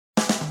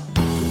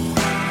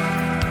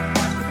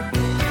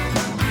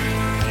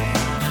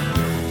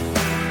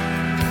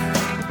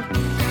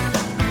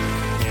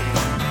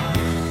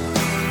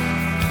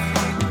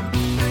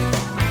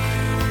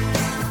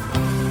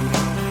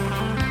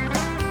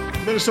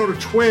Minnesota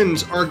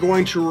Twins are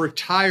going to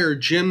retire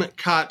Jim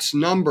Kaat's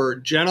number.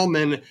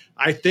 Gentlemen,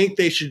 I think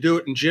they should do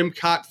it in Jim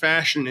Kaat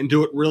fashion and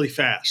do it really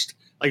fast.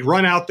 Like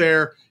run out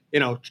there,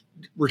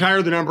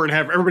 retire the number and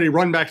have everybody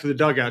run back to the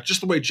dugout,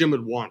 just the way Jim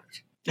would want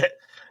it.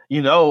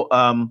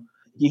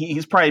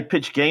 He's probably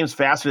pitched games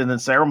faster than the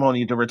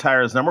ceremony to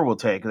retire his number will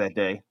take that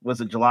day.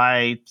 Was it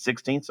July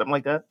 16th, something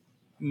like that?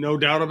 No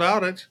doubt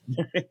about it.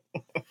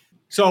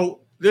 So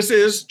this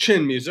is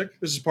Chin Music.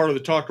 This is part of the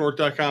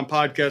TalkNorth.com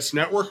podcast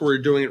network. We're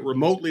doing it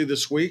remotely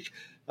this week.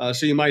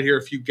 So you might hear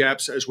a few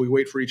gaps as we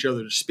wait for each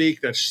other to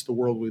speak. That's just the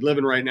world we live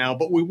in right now.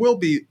 But we will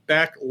be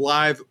back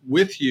live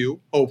with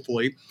you,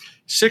 hopefully,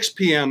 6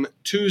 p.m.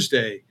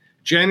 Tuesday,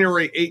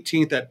 January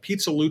 18th at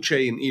Pizza Luce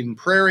in Eden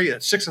Prairie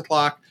at 6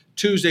 o'clock.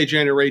 Tuesday,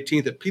 January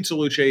 18th at Pizza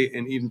Luce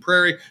in Eden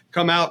Prairie.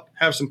 Come out,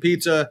 have some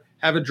pizza,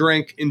 have a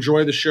drink,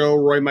 enjoy the show.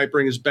 Roy might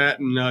bring his bat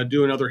and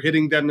do another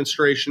hitting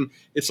demonstration.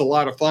 It's a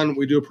lot of fun.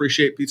 We do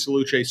appreciate Pizza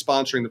Luce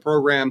sponsoring the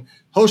program,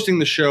 hosting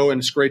the show, and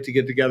it's great to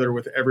get together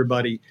with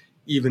everybody,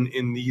 even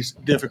in these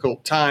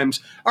difficult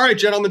times. All right,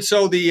 gentlemen,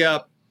 so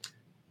the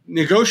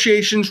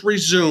negotiations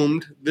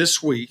resumed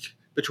this week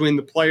between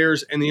the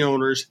players and the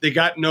owners. They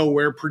got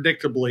nowhere,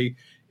 predictably,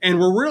 and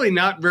we're really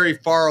not very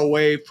far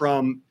away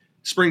from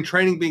spring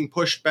training being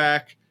pushed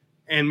back,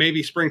 and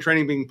maybe spring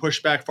training being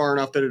pushed back far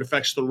enough that it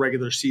affects the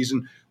regular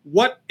season.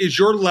 What is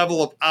your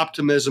level of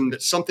optimism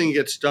that something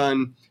gets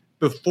done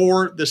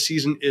before the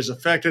season is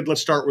affected?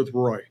 Let's start with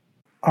Roy.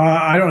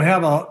 I don't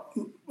have a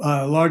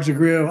large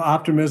degree of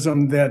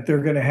optimism that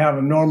they're going to have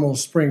a normal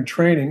spring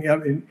training. I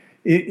mean,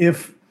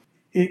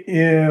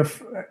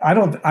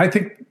 I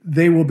think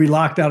they will be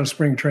locked out of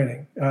spring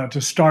training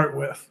to start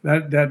with.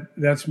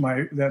 That's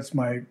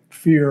my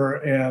fear,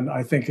 and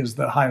I think is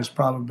the highest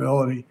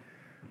probability.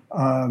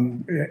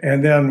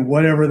 And then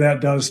whatever that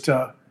does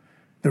to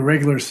the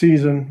regular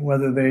season,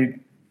 whether they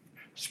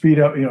speed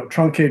up,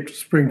 truncate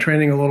spring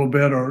training a little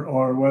bit,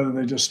 or whether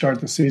they just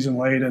start the season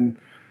late and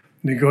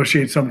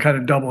negotiate some kind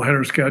of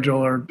doubleheader schedule,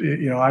 or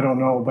I don't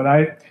know. But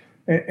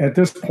at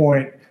this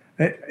point,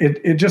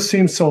 it just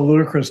seems so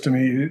ludicrous to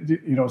me,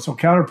 so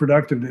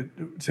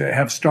counterproductive to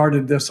have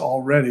started this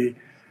already.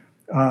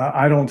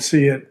 I don't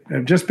see it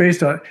just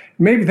based on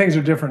maybe things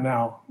are different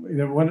now.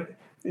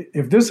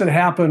 If this had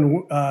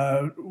happened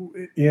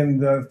in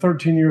the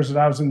 13 years that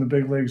I was in the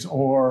big leagues,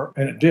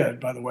 and it did,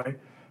 by the way,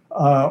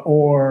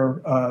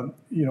 for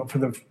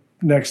the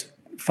next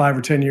 5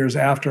 or 10 years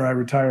after I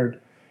retired,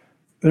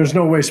 there's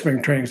no way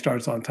spring training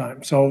starts on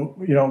time. So,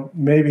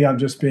 maybe I'm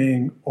just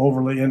being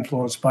overly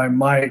influenced by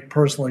my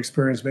personal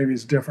experience. Maybe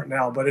it's different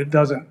now, but it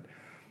doesn't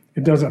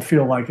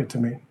feel like it to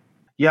me.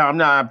 Yeah, I'm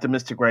not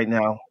optimistic right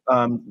now,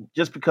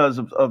 just because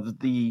of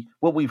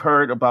what we've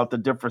heard about the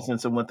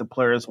differences in what the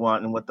players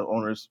want and what the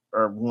owners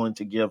are willing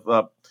to give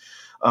up.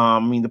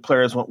 The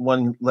players want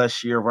one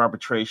less year of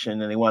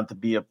arbitration, and they want to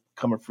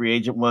become a free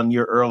agent 1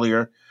 year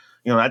earlier.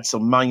 That's a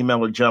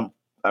monumental jump.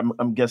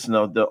 I'm guessing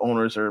the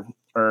owners are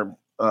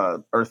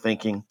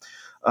thinking.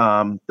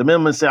 The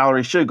minimum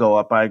salary should go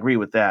up. I agree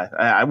with that.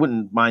 I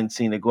wouldn't mind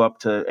seeing it go up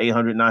to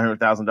 $800,000,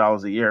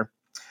 $900,000 a year.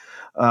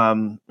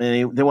 And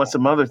they want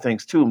some other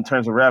things too in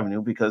terms of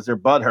revenue, because they're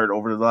butthurt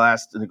over the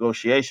last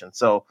negotiation.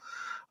 So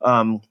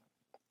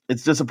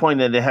it's disappointing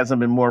that there hasn't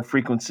been more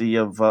frequency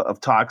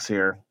of talks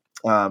here.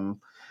 And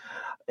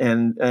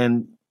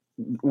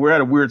we're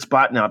at a weird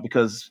spot now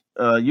because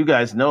you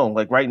guys know,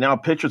 like right now,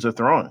 pitchers are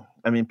throwing.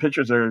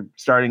 Pitchers are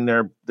starting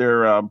their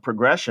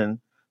progression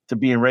to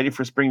being ready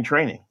for spring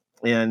training,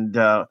 and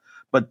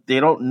but they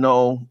don't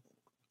know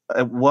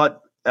at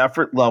what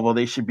effort level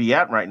they should be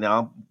at right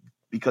now,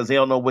 because they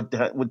don't know what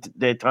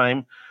their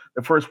time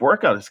the first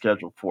workout is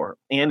scheduled for,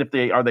 and if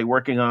they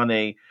working on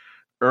a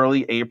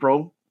early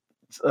April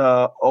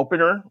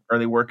opener, are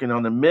they working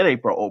on a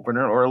mid-April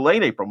opener or a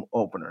late April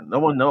opener? No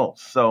one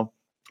knows. So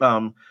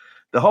the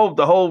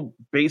whole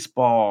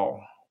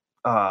baseball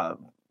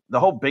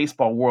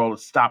world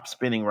stopped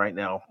spinning right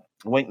now,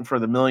 waiting for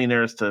the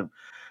millionaires to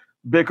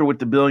bicker with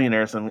the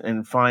billionaires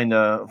and find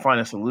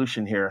a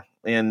solution here.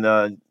 And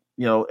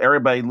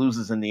everybody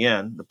loses in the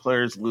end. The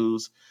players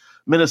lose.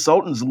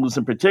 Minnesotans lose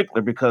in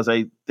particular, because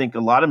I think a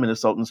lot of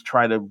Minnesotans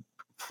try to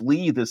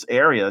flee this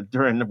area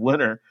during the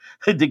winter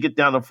to get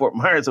down to Fort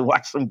Myers and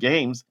watch some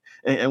games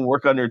and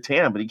work on their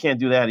tan, but you can't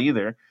do that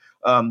either.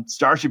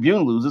 Star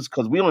Tribune loses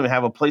because we don't even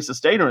have a place to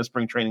stay during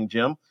spring training,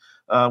 Jim.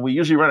 We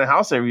usually rent a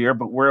house every year,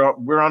 but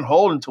we're on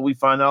hold until we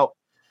find out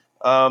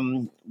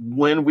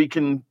when we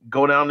can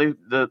go down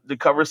to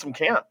cover some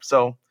camp.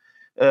 So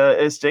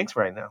it stinks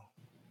right now.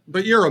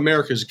 But you're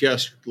America's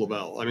guest,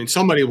 LaBelle.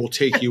 Somebody will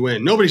take you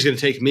in. Nobody's going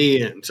to take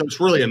me in. So it's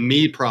really a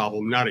me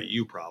problem, not a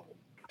you problem.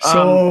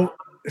 So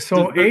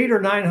 $800,000 or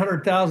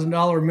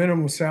 $900,000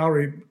 minimum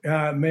salary.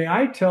 May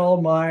I tell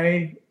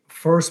my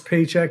first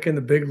paycheck in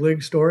the big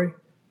league story?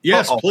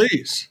 Yes,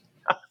 please.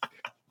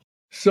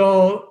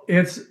 So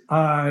it's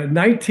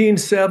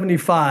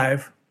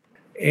 1975,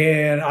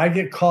 and I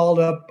get called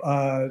up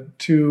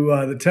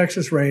to the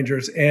Texas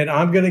Rangers, and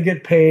I'm going to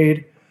get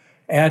paid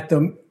at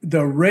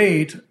the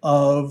rate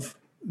of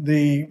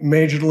the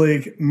major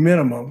league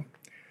minimum.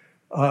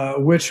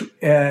 which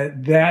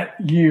that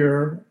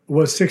year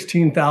was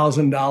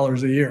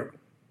 $16,000 a year.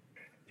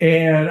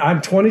 And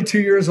I'm 22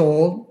 years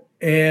old,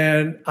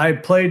 and I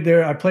played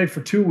there. I played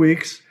for 2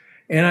 weeks,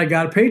 and I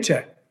got a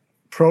paycheck,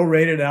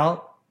 prorated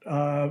out,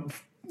 by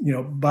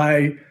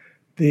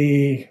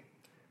the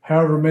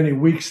however many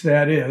weeks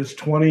that is,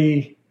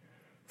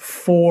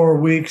 24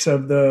 weeks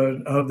of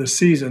the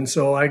season.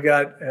 So I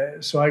got a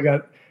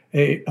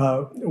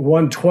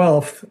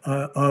 1/12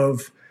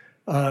 of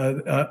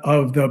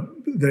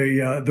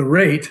the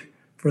rate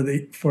for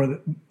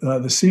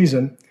the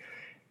season.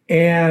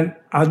 And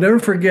I'll never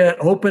forget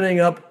opening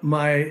up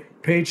my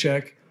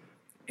paycheck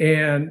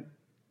and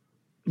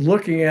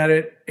looking at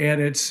it,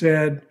 and it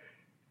said,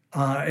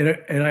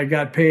 and I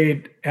got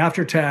paid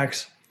after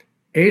tax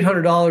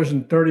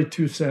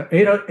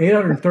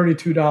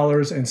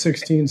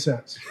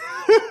 $832.16.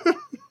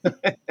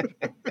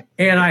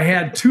 And I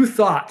had two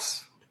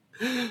thoughts.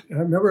 I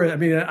remember,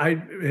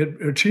 I had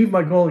achieved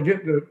my goal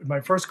my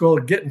first goal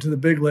of getting to the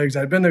big leagues.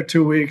 I'd been there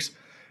 2 weeks.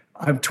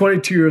 I'm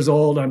 22 years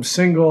old. I'm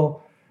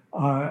single.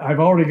 I've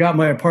already got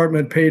my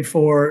apartment paid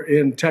for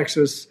in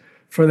Texas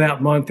for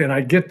that month, and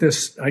I get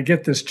this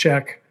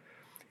check,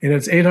 and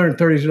it's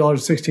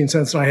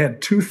 $832.16. And I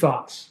had two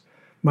thoughts.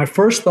 My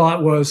first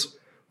thought was,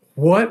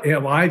 what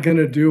am I going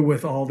to do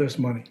with all this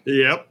money?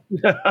 Yep.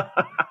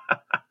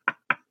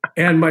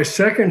 And my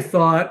second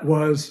thought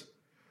was,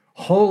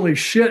 holy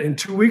shit, in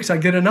 2 weeks I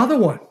get another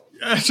one.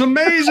 That's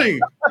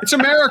amazing. It's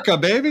America,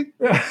 baby.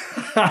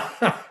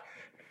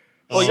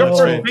 Well, your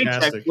first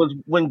paycheck was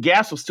when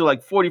gas was still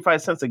like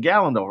 45 cents a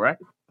gallon, though, right?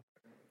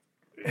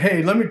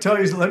 Hey, let me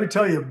tell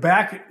you.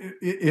 Back,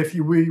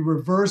 we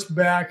reverse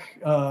back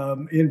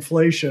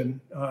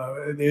inflation,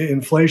 the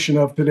inflation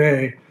of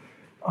today,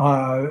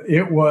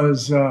 it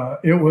was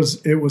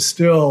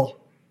still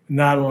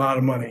not a lot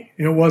of money.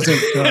 It wasn't.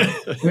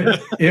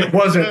 It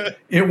wasn't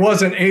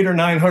 800,000 or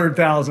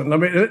 900,000. Let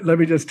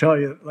me just tell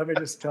you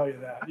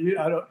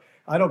that.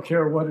 I don't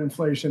care what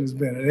inflation has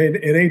been.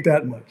 It ain't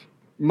that much.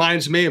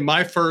 Reminds me of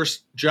my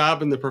first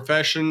job in the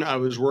profession. I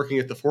was working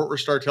at the Fort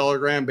Worth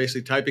Star-Telegram,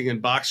 basically typing in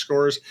box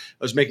scores.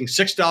 I was making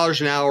 $6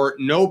 an hour,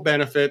 no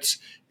benefits,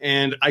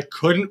 and I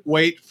couldn't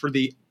wait for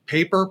the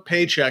paper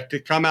paycheck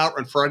to come out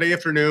on Friday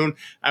afternoon.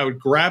 I would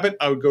grab it.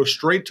 I would go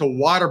straight to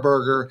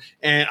Whataburger,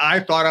 and I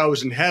thought I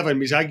was in heaven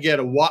because I could get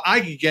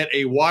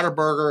a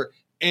Whataburger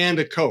and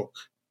a Coke,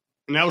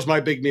 and that was my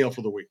big meal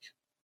for the week.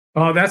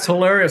 Oh, that's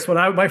hilarious!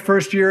 My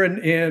first year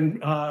in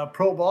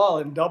pro ball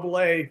in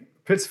AA,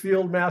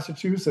 Pittsfield,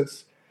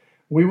 Massachusetts,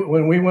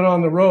 when we went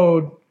on the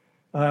road,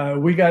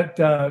 we got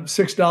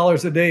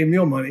 $6 a day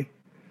meal money.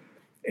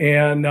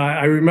 And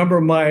I remember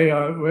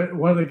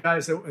one of the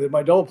guys,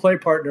 my double play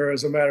partner,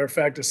 as a matter of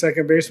fact, a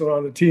second baseman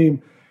on the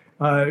team,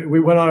 we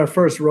went on our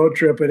first road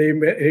trip,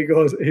 and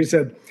he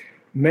said,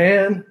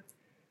 man,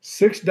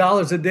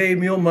 $6 a day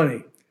meal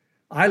money.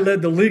 I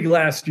led the league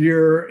last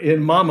year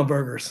in Mama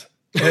Burgers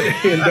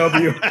in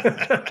W.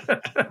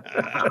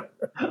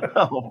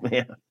 Oh,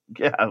 man.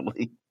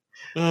 Golly.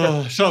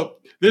 So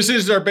this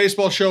is our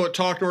baseball show at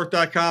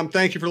talknorth.com.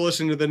 Thank you for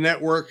listening to the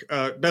network.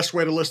 Best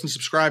way to listen,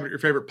 subscribe at your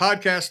favorite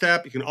podcast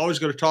app. You can always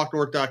go to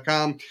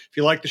talknorth.com. If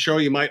you like the show,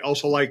 you might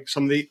also like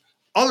some of the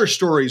other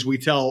stories we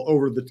tell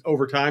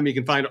over time. You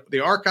can find the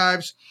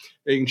archives.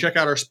 You can check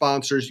out our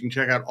sponsors. You can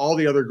check out all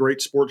the other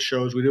great sports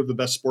shows. We do have the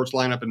best sports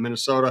lineup in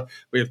Minnesota.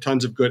 We have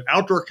tons of good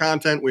outdoor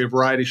content. We have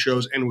variety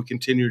shows, and we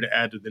continue to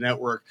add to the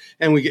network.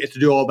 And we get to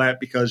do all that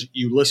because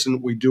you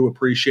listen. We do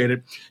appreciate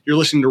it. You're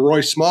listening to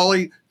Roy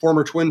Smalley,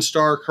 former Twins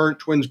star, current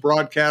Twins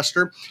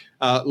broadcaster.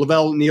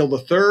 Lavelle Neal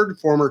III,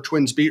 former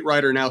Twins beat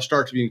writer, now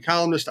Star Tribune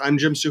columnist. I'm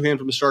Jim Suhan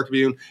from the Star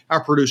Tribune.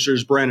 Our producer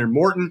is Brandon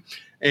Morton.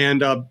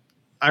 And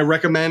I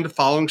recommend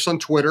following us on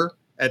Twitter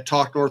at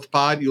Talk North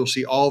Pod. You'll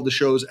see all of the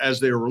shows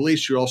as they are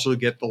released. You also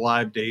get the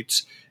live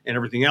dates and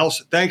everything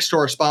else. Thanks to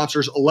our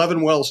sponsors,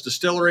 11 Wells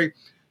Distillery,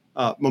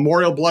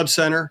 Memorial Blood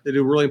Center. They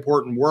do really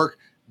important work.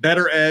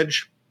 Better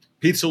Edge,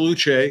 Pizza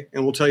Luce,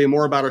 and we'll tell you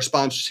more about our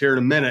sponsors here in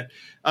a minute.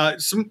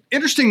 Some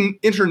interesting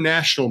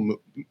international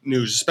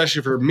news,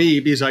 especially for me,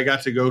 because I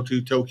got to go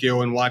to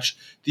Tokyo and watch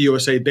the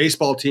USA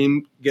baseball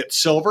team get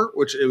silver,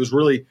 which it was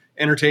really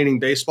entertaining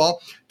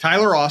baseball.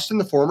 Tyler Austin,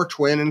 the former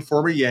Twin and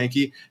former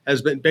Yankee,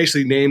 has been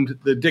basically named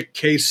the Dick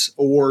Case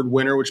Award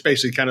winner, which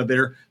basically kind of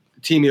their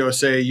Team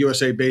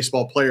USA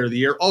Baseball Player of the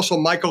Year. Also,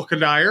 Michael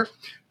Cuddyer,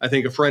 I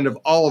think a friend of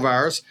all of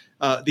ours,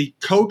 the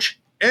Coach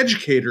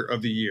Educator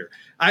of the Year.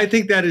 I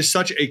think that is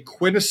such a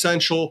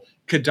quintessential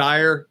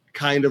Cuddyer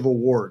kind of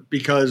award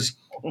because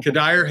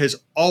Cuddyer has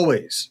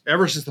always,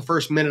 ever since the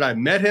first minute I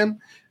met him,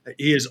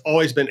 he has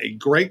always been a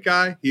great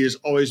guy. He has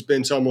always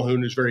been someone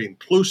who is very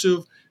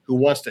inclusive, who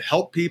wants to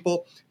help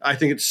people. I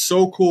think it's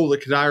so cool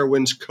that Cuddyer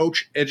wins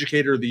Coach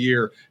Educator of the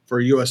Year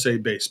for USA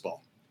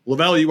Baseball.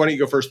 Lavelle, why don't you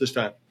go first this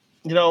time?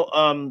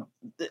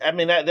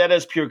 That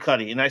is pure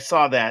Cuddy. And I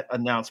saw that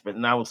announcement,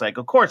 and I was like,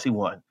 of course he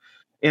won,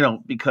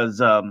 because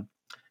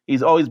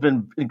he's always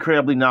been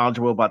incredibly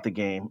knowledgeable about the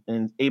game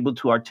and able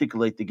to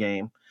articulate the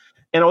game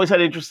and always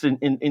had interest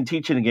in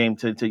teaching the game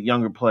to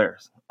younger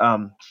players.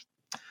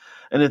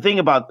 And the thing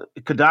about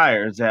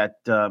Cuddyer is that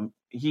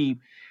he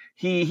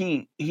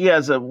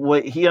has a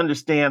way, he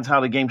understands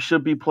how the game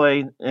should be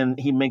played, and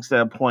he makes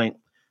that point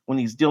when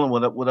he's dealing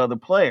with other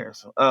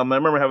players. I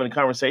remember having a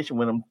conversation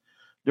with him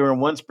during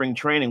one spring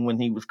training when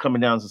he was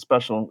coming down as a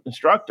special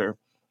instructor,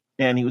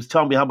 and he was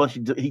telling me how much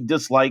he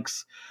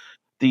dislikes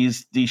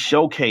these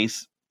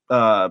showcase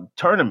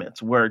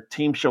tournaments where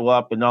teams show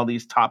up and all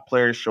these top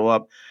players show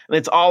up, and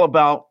it's all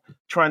about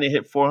trying to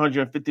hit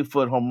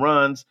 450-foot home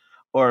runs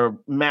or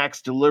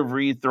max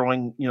delivery,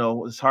 throwing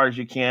as hard as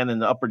you can in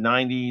the upper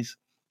 90s,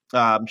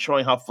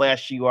 showing how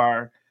flashy you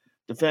are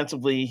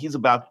defensively.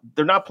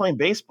 They're not playing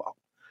baseball.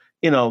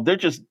 They're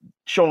just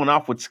showing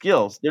off with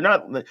skills. They're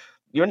not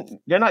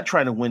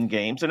trying to win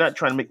games. They're not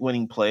trying to make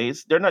winning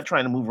plays. They're not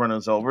trying to move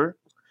runners over.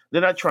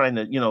 They're not trying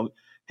to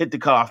hit the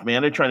cutoff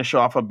man. They're trying to show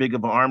off how big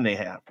of an arm they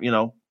have.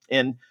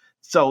 And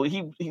so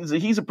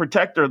he's a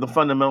protector of the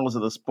fundamentals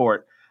of the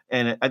sport,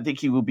 and I think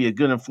he will be a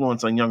good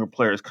influence on younger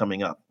players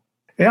coming up.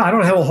 Yeah, I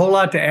don't have a whole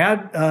lot to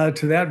add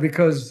to that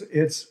because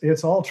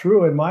it's all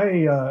true in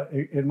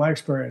my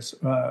experience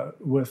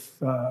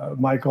with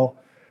Michael.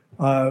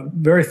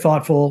 Very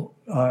thoughtful,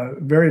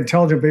 very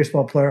intelligent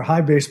baseball player,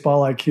 high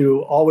baseball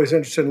IQ, always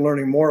interested in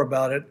learning more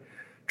about it,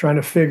 trying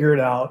to figure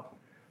it out,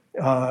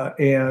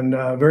 and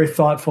very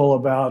thoughtful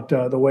about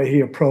the way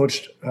he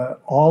approached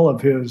all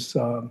of his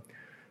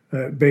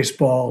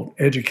baseball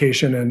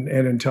education and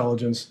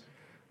intelligence.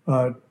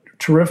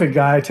 Terrific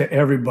guy to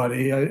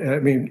everybody. I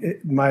mean,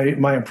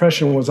 my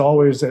impression was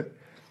always that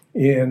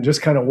in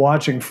just kind of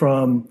watching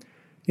from,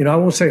 I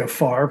won't say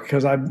afar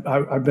because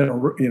I've been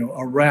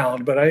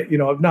around, but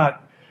I'm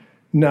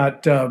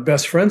not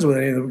best friends with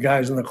any of the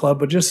guys in the club,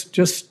 but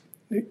just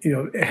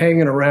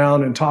hanging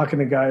around and talking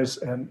to guys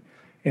and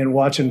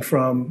watching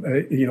from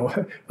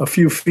a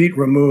few feet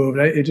removed.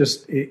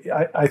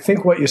 I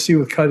think what you see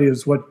with Cuddy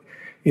is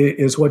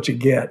what you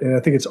get, and I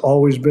think it's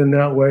always been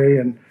that way,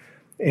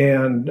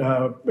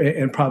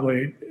 and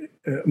probably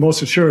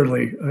most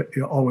assuredly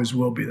always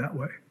will be that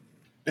way.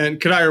 And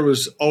Cuddyer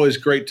was always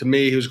great to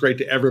me. He was great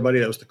to everybody.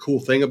 That was the cool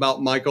thing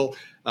about Michael.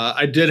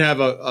 I did have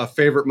a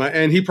favorite,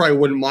 and he probably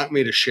wouldn't want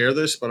me to share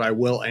this, but I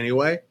will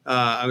anyway.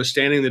 I was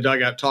standing in the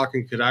dugout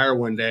talking to Cuddyer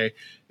one day,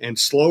 and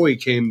Slowey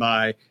came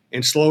by,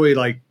 and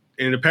Slowey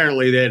and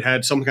apparently they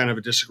had some kind of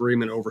a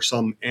disagreement over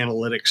some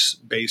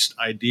analytics-based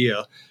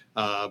idea.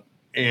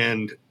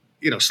 And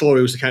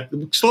Slowey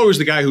was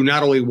the guy who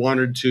not only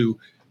wanted to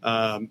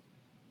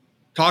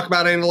talk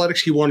about analytics,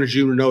 he wanted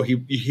you to know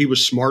he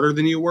was smarter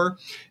than you were.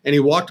 And he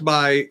walked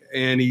by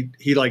and he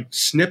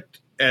snipped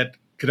at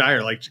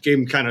Cuddyer, gave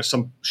him kind of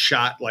some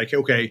shot,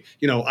 okay,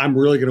 I'm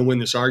really going to win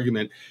this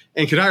argument.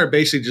 And Cuddyer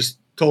basically just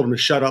told him to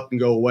shut up and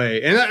go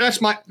away. And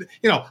that's my,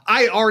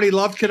 I already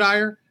loved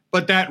Cuddyer,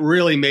 but that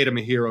really made him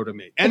a hero to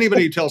me.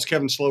 Anybody who tells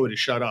Kevin Slowey to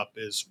shut up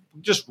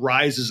just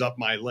rises up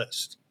my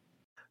list.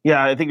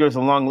 Yeah, I think there's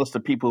a long list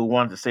of people who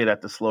wanted to say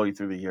that to Slowey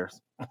through the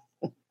years.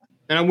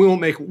 And we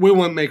won't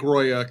make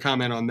Roy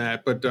comment on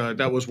that, but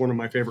that was one of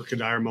my favorite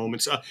Cuddyer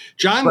moments.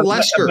 John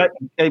Lester.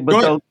 Jim,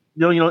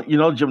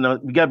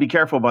 we got to be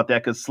careful about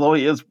that because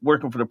Slowey is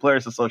working for the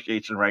Players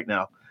Association right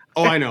now.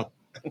 Oh, I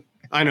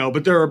know,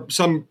 but there are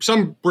some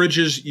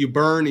bridges you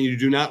burn and you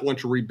do not want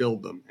to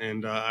rebuild them.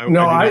 And I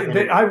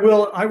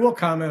will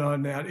comment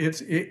on that.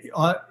 It's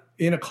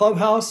in a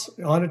clubhouse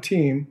on a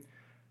team,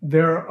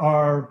 there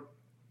are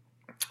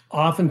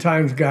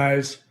oftentimes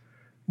guys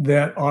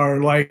that are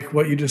like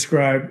what you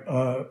described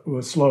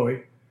with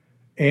Slowey,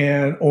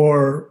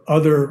 or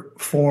other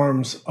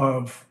forms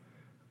of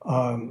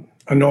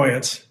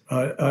annoyance,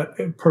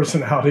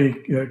 personality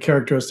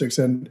characteristics,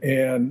 and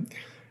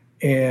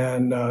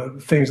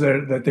things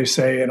that they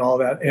say and all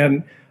that.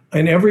 And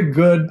in every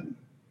good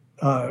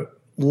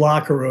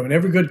locker room, in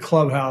every good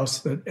clubhouse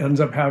that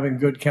ends up having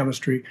good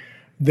chemistry,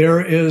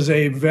 there is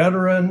a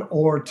veteran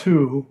or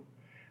two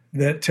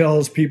that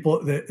tells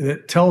people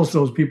that tells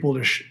those people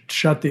to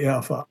shut the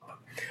F up.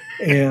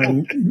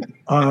 And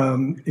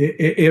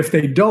if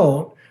they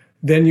don't,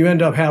 then you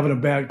end up having a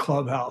bad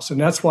clubhouse. And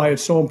that's why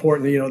it's so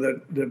important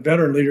that the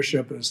veteran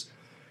leadership is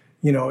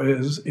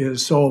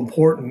so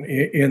important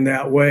in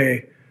that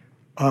way.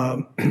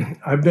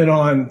 I've been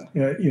on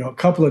a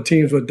couple of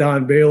teams with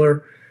Don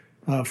Baylor.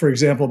 For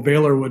example,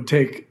 Baylor would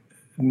take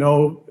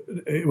none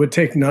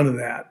of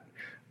that.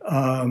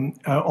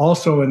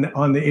 Also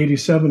on the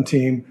 87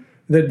 team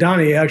that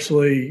Donnie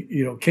actually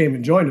came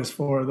and joined us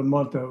for the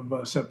month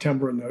of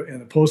September in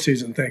the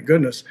postseason, thank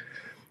goodness.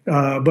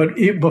 But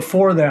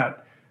before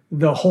that,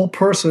 the whole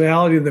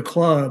personality of the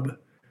club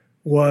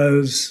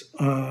was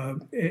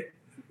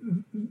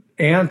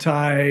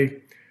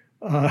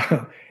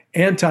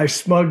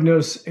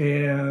anti-smugness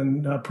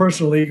and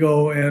personal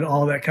ego and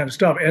all that kind of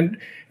stuff. And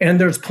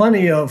there's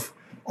plenty of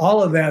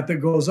all of that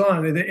goes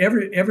on.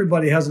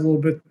 Everybody has a little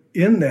bit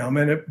in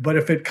them, but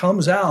if it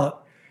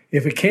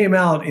came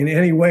out in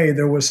any way,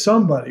 there was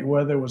somebody,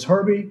 whether it was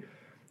Herbie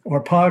or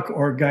Puck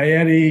or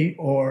Gaetti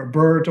or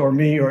Bert or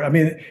me,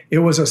 it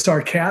was a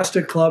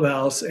sarcastic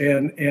clubhouse,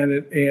 and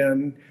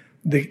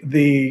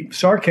the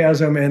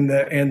sarcasm and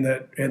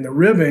the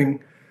ribbing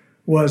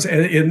was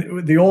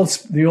in the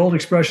old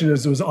expression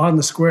is it was on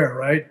the square,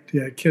 right?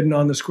 Yeah, kidding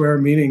on the square,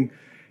 meaning,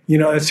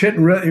 it's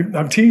hitting.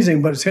 I'm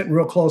teasing, but it's hitting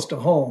real close to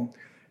home,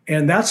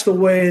 and that's the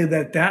way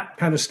that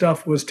kind of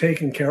stuff was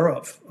taken care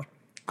of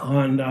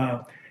on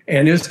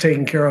and is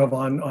taken care of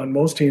on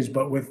most teams.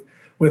 But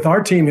with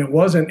our team, it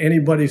wasn't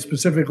anybody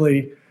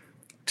specifically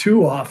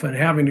too often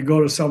having to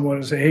go to someone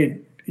and say, hey,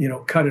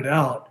 cut it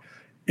out.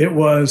 It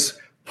was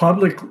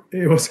public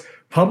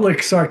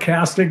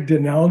sarcastic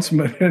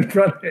denouncement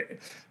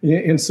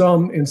in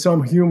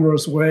some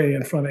humorous way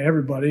in front of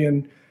everybody,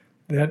 and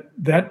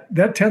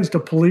that tends to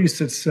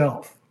police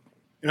itself.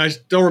 And I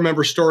still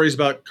remember stories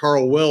about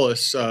Carl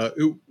Willis,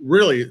 who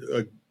really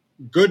a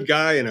good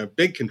guy and a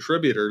big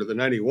contributor to the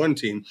 91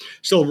 team.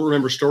 Still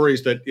remember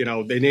stories that,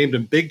 they named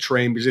him Big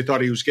Train because they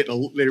thought he was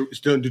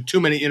doing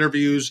too many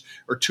interviews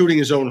or tooting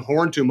his own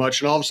horn too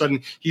much. And all of a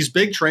sudden he's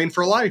Big Train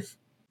for life.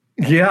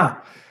 Yeah.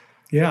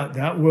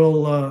 That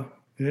will,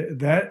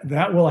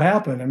 that will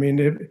happen. I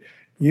mean,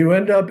 you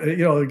end up,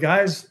 the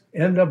guys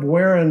end up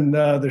wearing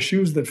the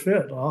shoes that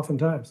fit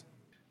oftentimes.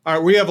 All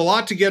right, we have a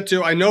lot to get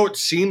to. I know it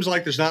seems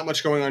like there's not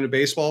much going on in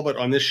baseball, but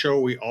on this show,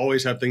 we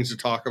always have things to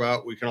talk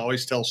about. We can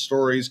always tell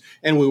stories,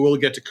 and we will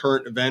get to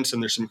current events,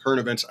 and there's some current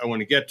events I want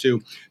to get to.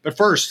 But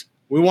first,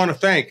 we want to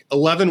thank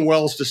 11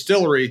 Wells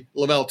Distillery.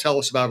 Lavelle, tell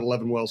us about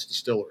 11 Wells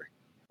Distillery.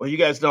 Well, you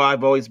guys know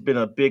I've always been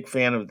a big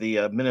fan of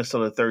the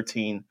Minnesota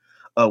 13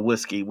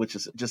 whiskey, which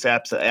is just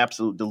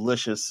absolute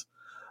delicious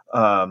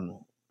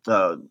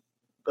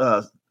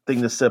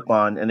thing to sip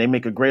on, and they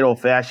make a great old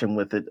fashioned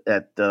with it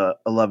at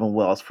 11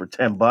 Wells for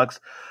 $10.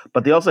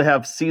 But they also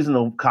have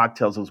seasonal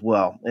cocktails as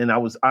well. And I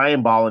was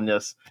eyeballing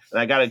this,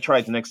 and I got to try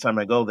it the next time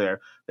I go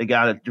there. They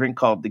got a drink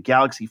called the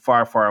Galaxy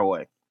Far, Far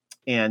Away,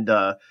 and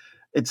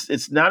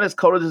it's not as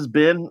cold as it's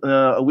been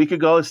a week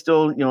ago. It's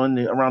still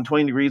around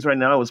 20 degrees right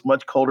now. It was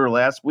much colder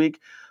last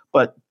week,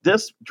 but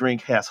this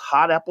drink has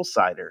hot apple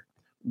cider,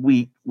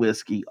 wheat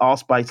whiskey,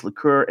 allspice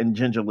liqueur, and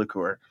ginger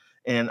liqueur.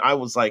 And I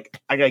was like,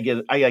 I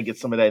gotta get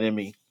some of that in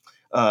me.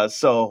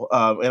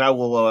 And I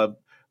will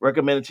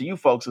recommend it to you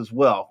folks as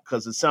well,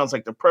 because it sounds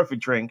like the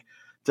perfect drink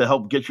to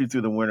help get you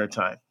through the winter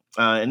time.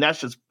 And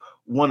that's just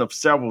one of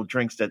several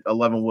drinks that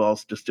 11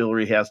 Wells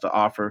Distillery has to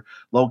offer,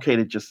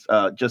 located just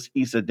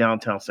east of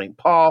downtown St.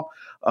 Paul,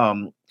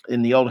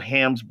 in the old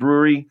Hams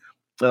Brewery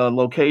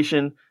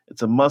location.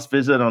 It's a must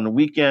visit on the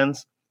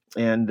weekends,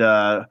 and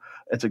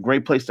it's a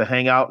great place to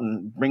hang out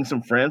and bring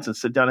some friends and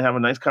sit down and have a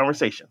nice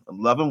conversation.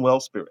 11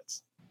 Wells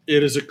Spirits.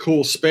 It is a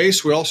cool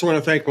space. We also want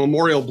to thank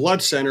Memorial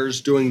Blood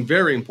Centers, doing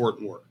very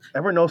important work.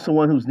 Ever know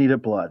someone who's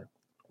needed blood?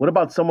 What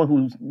about someone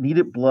who's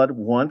needed blood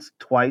once,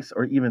 twice,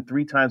 or even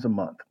 3 times a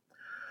month?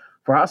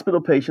 For hospital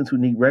patients who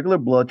need regular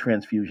blood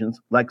transfusions,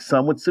 like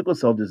some with sickle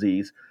cell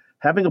disease,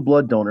 having a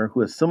blood donor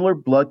who has similar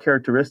blood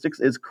characteristics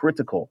is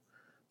critical.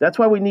 That's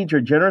why we need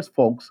your generous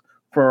folks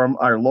from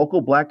our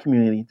local Black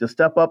community to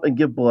step up and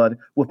give blood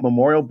with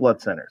Memorial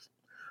Blood Centers.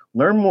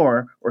 Learn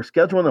more or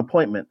schedule an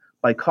appointment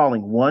by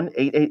calling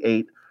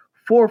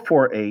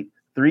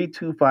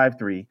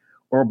 1-888-448-3253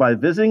 or by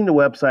visiting the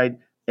website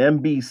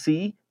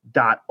mbc.org.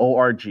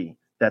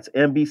 That's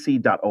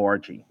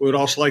mbc.org. We would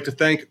also like to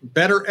thank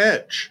Better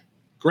Edge.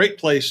 Great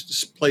place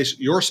to place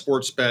your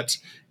sports bets,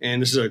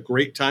 and this is a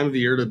great time of the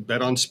year to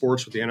bet on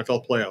sports with the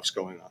NFL playoffs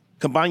going on.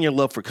 Combine your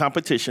love for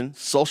competition,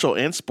 social,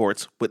 and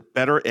sports with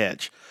Better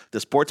Edge,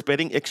 the sports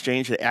betting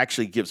exchange that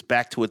actually gives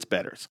back to its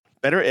bettors.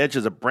 Better Edge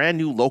is a brand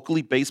new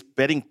locally based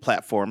betting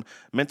platform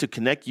meant to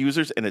connect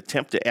users and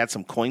attempt to add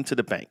some coin to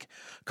the bank.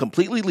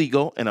 Completely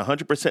legal and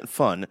 100%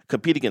 fun,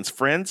 compete against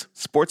friends,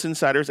 sports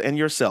insiders, and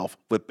yourself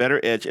with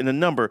Better Edge in a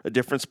number of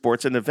different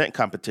sports and event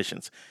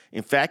competitions.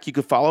 In fact, you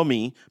can follow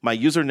me. My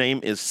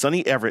username is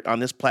Sonny Everett on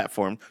this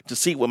platform to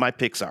see what my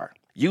picks are.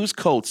 Use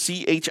code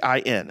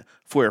CHIN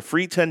for a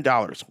free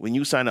 $10 when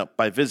you sign up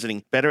by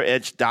visiting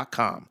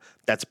betteredge.com.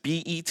 That's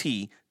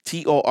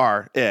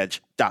BETTOR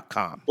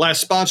edge.com.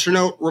 Last sponsor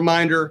note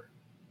reminder,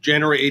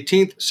 January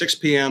 18th, 6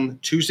 p.m.,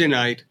 Tuesday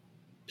night,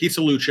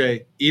 Pizza Luce,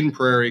 Eden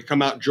Prairie.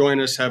 Come out, join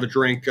us, have a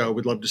drink.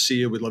 We'd love to see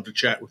you. We'd love to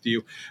chat with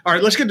you. All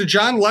right, let's get to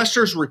John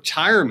Lester's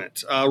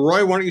retirement.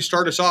 Roy, why don't you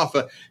start us off?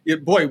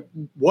 Boy,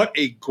 what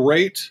a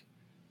great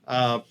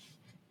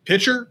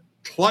pitcher,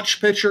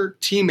 clutch pitcher,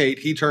 teammate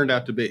he turned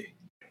out to be.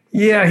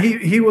 Yeah,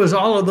 he was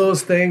all of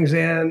those things,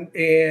 and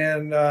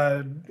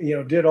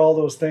did all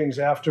those things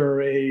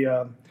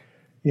after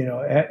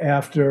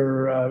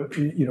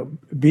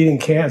beating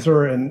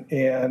cancer,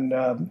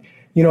 and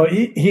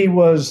he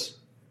was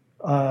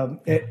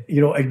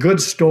a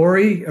good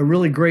story, a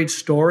really great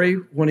story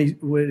when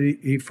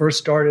he first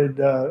started.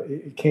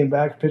 He came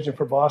back pitching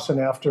for Boston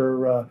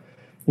after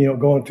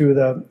going through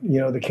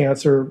the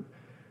cancer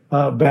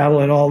battle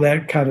and all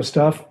that kind of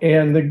stuff,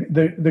 and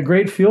the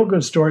great feel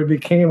good story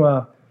became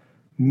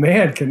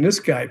man, can this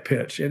guy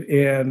pitch?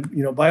 And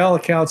by all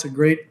accounts, a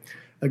great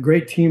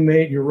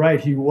teammate. You're right.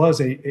 He was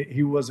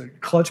a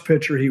clutch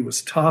pitcher. He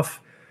was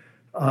tough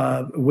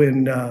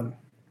when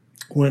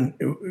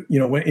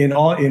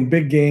in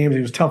big games.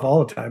 He was tough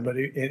all the time. But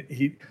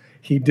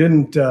he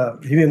didn't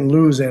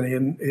lose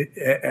any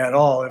at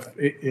all.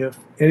 If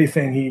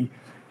anything,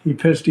 he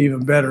pitched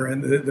even better,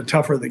 and the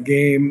tougher the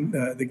game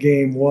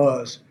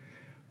was.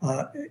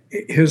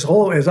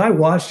 As I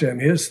watched him,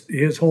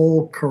 his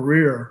whole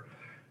career,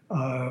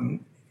 I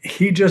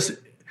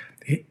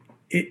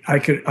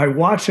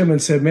watched him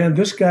and said, man,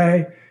 this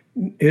guy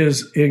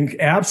is in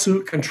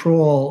absolute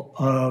control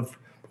of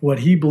what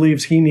he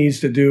believes he needs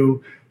to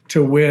do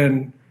to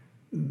win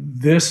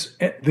this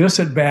at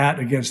bat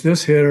against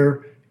this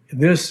hitter,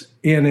 this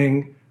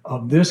inning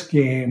of this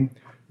game,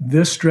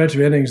 this stretch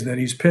of innings that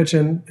he's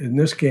pitching in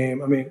this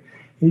game. I mean,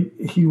 he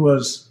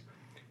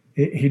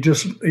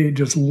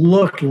just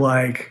looked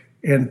like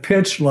and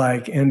pitched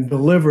like and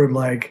delivered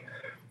like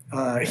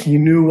he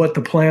knew what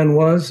the plan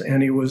was,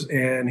 and he was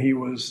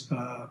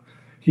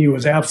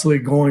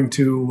absolutely going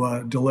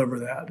to deliver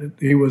that.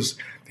 He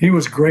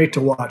was great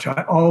to watch.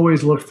 I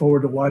always looked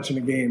forward to watching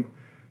a game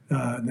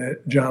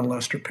that John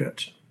Lester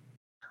pitched.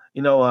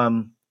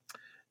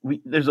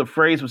 There's a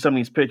phrase with some of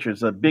these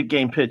pitchers, a big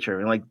game pitcher,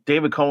 and like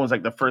David Cohn was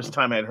like the first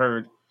time I'd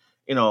heard,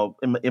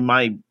 in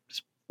my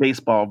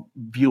baseball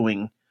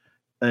viewing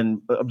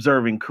and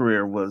observing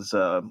career was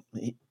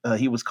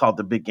he was called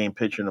the big game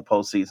pitcher in the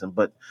postseason.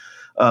 But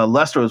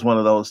Lester was one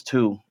of those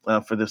too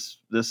for this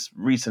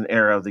recent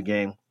era of the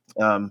game.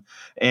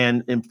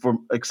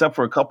 Except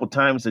for a couple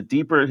times, the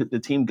deeper the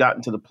team got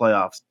into the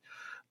playoffs,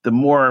 the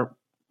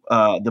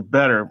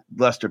better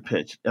Lester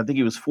pitched. I think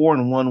he was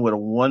 4-1 with a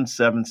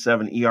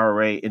 1.77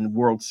 ERA in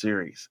World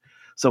Series.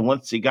 So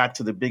once he got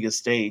to the biggest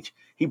stage,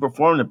 he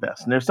performed the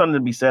best, and there's something to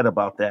be said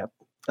about that.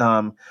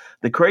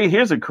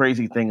 Here's a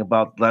crazy thing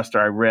about Lester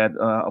I read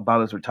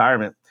about his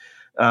retirement.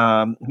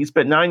 He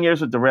spent 9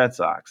 years with the Red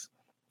Sox,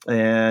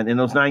 and in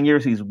those 9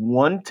 years, he's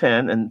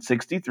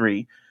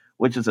 110-63,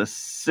 which is a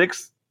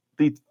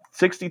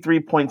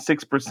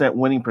 63.6%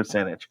 winning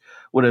percentage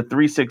with a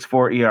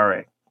 3.64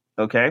 ERA.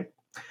 Okay,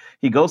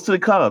 he goes to the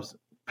Cubs,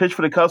 pitched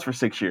for the Cubs for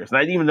 6 years, and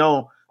I didn't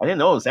know it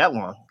was that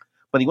long.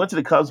 But he went to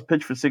the Cubs,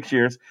 pitched for 6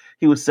 years.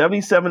 He was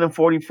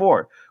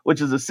 77-44,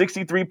 which is a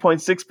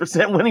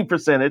 63.6% winning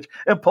percentage,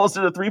 and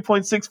posted a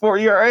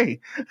 3.64 ERA.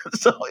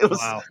 So it was,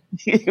 wow.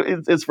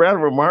 It's rather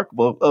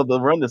remarkable of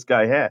the run this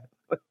guy had.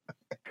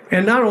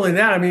 And not only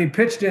that, I mean, he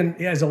pitched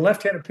as a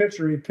left-handed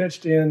pitcher. He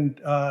pitched in,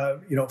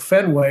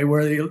 Fenway,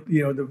 where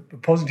the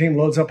opposing team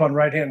loads up on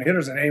right-handed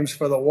hitters and aims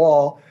for the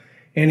wall,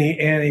 and he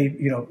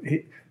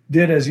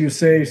did, as you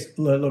say,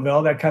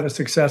 Lavelle, that kind of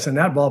success in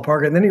that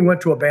ballpark. And then he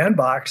went to a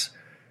bandbox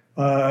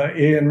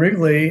in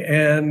Wrigley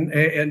and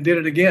did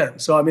it again.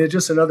 So I mean, it's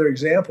just another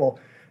example.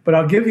 But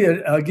I'll give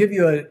you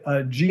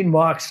a Gene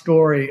Mauch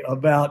story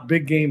about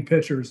big game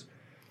pitchers,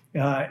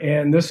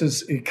 and this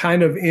is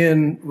kind of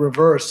in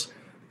reverse,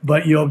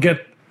 but you'll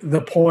get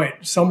the point.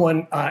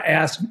 Someone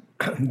asked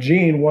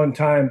Gene one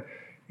time,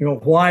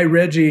 why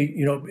Reggie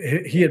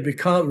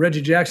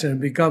Jackson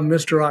had become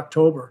Mr.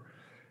 October,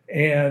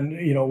 and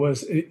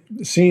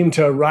seemed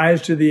to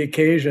rise to the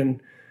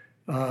occasion.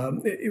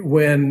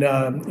 When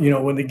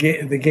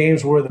the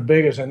games were the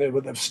biggest and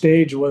the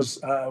stage was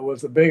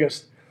the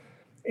biggest,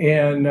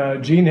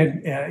 and Gene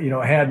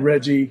had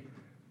Reggie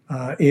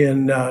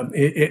in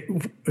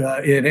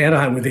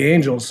Anaheim with the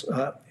Angels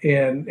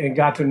and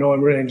got to know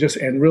him really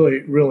and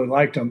really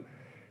liked him.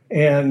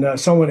 And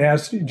someone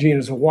asked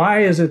Gene,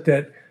 why is it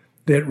that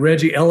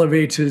Reggie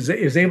elevates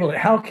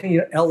how can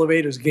you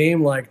elevate his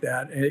game like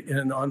that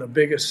and on the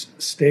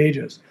biggest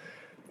stages?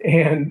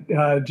 And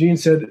Gene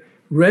said,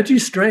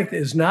 Reggie's strength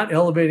is not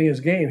elevating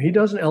his game. He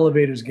doesn't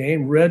elevate his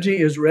game. Reggie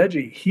is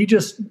Reggie. He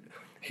just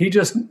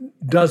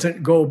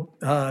doesn't go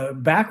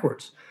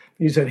backwards.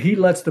 He said he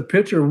lets the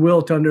pitcher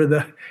wilt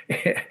under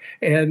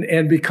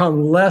and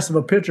become less of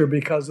a pitcher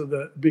because of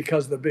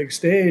the big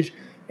stage.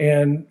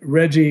 And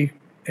Reggie,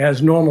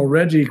 as normal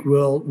Reggie,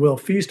 will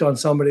feast on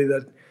somebody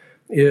that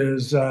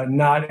is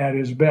not at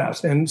his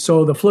best. And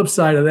so the flip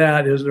side of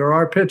that is there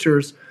are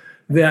pitchers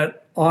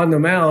that on the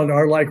mound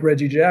are like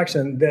Reggie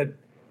Jackson that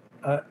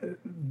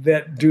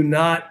do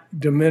not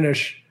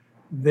diminish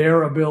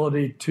their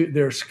ability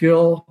their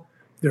skill,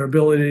 their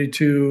ability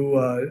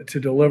to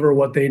deliver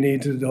what they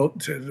need to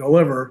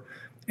deliver,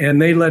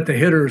 and they let the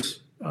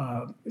hitters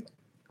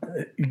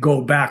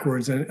go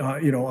backwards and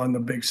on the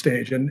big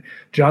stage. And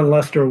John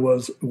Lester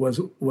was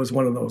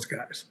one of those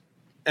guys.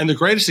 And the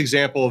greatest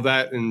example of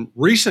that in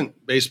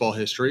recent baseball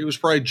history was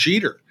probably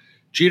Jeter.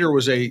 Jeter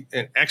was an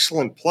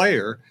excellent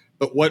player.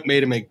 But what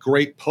made him a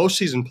great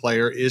postseason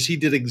player is he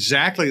did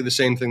exactly the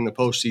same thing in the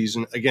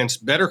postseason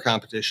against better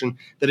competition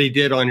that he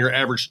did on your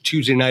average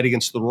Tuesday night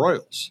against the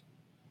Royals.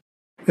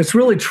 It's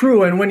really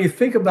true. And when you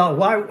think about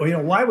why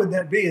would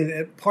that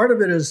be? Part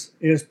of it is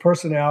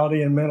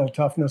personality and mental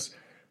toughness.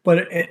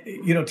 But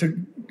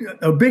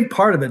a big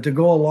part of it to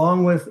go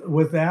along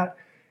with that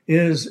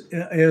is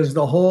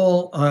the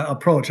whole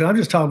approach. And I'm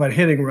just talking about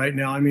hitting right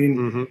now. I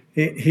mean,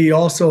 he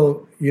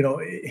also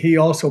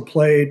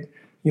played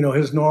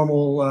his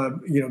normal,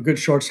 good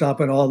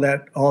shortstop and all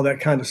that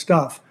kind of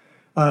stuff,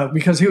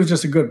 because he was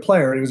just a good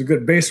player. He was a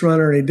good base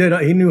runner, and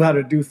he knew how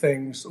to do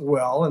things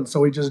well, and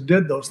so he just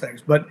did those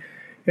things. But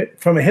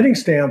from a hitting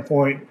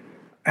standpoint,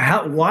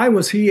 why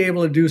was he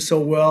able to do so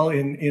well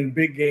in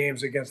big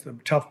games against the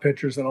tough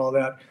pitchers and all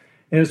that?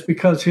 And it's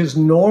because his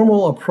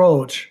normal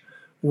approach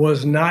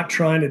was not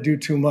trying to do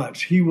too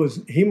much. He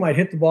might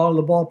hit the ball in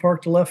the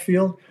ballpark to left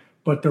field,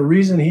 but the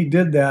reason he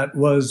did that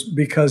was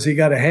because he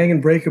got a hang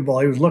and breaking ball.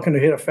 He was looking to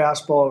hit a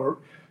fastball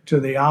to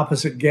the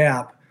opposite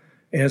gap,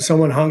 and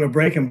someone hung a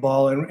breaking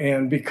ball,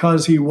 and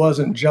because he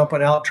wasn't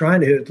jumping out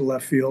trying to hit it to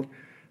left field,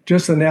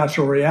 just the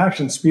natural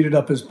reaction speeded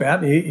up his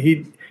bat, and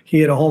he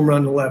hit a home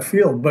run to left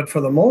field. But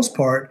for the most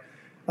part,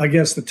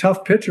 against the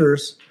tough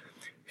pitchers,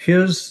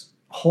 his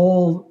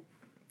whole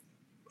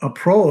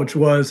approach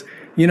was,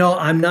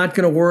 I'm not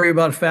going to worry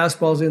about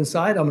fastballs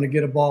inside. I'm going to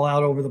get a ball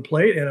out over the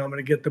plate, and I'm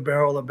going to get the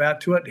barrel of the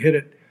bat to it, hit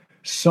it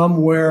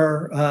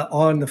somewhere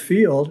on the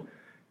field.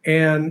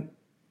 And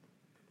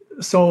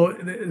so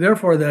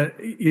therefore,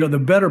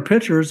 the better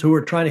pitchers who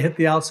are trying to hit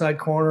the outside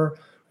corner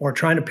or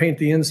trying to paint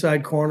the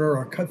inside corner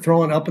or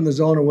throwing up in the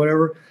zone or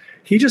whatever,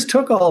 he just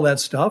took all that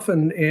stuff.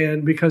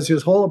 And because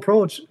his whole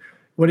approach,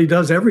 what he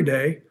does every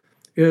day,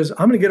 is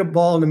I'm going to get a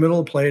ball in the middle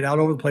of the plate, out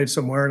over the plate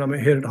somewhere, and I'm going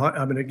to hit it.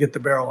 I'm going to get the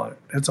barrel on it.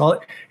 That's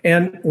all.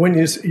 And when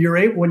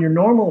your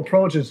normal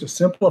approach is to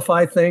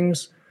simplify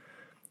things,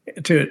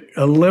 to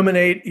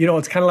eliminate,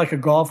 it's kind of like a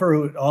golfer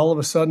who all of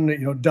a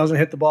sudden, doesn't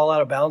hit the ball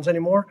out of bounds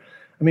anymore.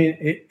 I mean,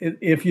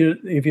 if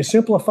you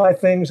simplify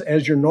things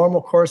as your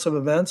normal course of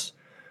events,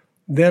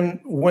 then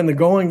when the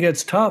going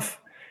gets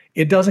tough,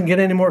 it doesn't get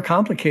any more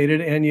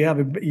complicated, and you have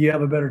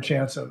a better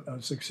chance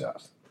of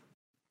success.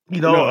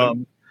 The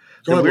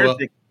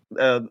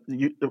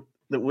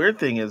weird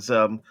thing is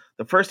the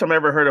first time I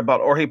ever heard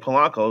about Jorge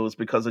Polanco was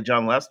because of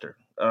John Lester.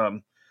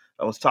 I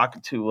was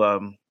talking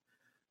to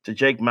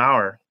Jake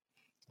Maurer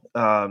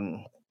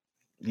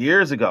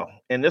years ago,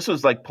 and this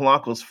was like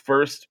Polanco's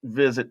first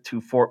visit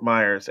to Fort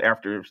Myers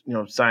after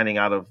signing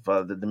out of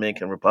the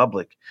Dominican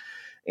Republic,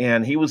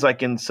 and he was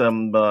like in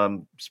some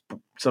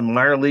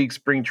minor league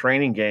spring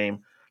training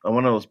game on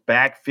one of those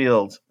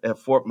backfields at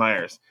Fort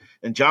Myers,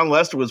 and John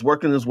Lester was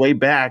working his way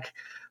back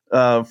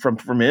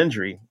from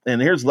injury,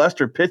 and here's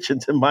Lester pitching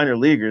to minor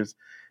leaguers,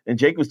 and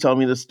Jake was telling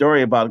me the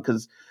story about it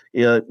because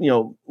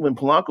when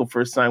Polanco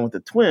first signed with the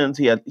Twins,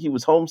 he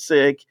was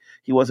homesick,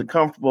 he wasn't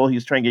comfortable, he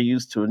was trying to get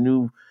used to a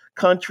new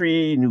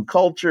country, new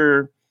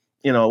culture,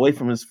 away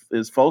from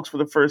his folks for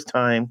the first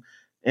time,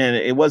 and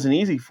it wasn't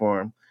easy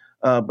for him.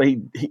 But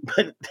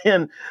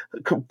then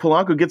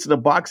Polanco gets in the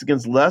box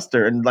against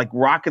Lester and like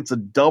rockets a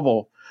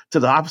double to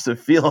the opposite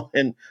field,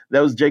 and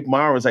that was Jake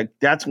Maurer was like,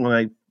 that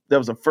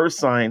was the first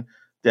sign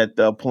that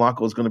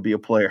Polanco was going to be a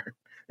player.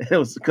 And it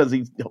was because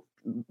he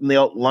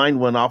nailed line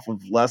one off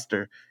of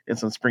Lester in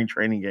some spring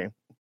training game.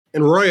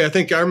 And Roy, I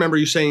think I remember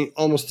you saying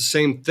almost the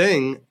same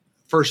thing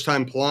first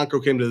time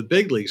Polanco came to the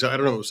big leagues. I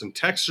don't know if it was in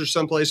Texas or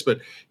someplace, but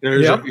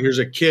here's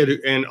a kid,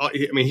 and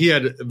he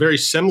had a very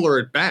similar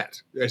at bat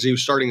as he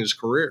was starting his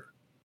career.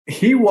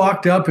 He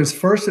walked up his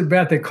first at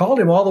bat. They called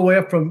him all the way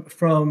up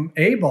from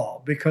A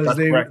ball because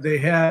they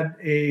had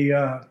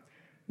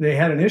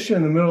an issue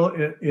in the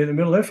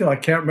middle infield. I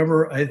can't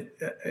remember.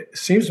 It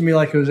seems to me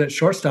like it was at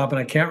shortstop, and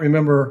I can't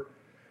remember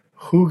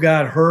who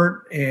got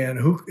hurt and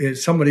who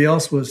somebody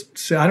else was.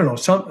 I don't know,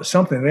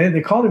 something.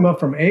 They called him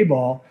up from A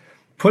ball,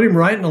 put him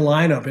right in the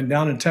lineup. And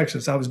down in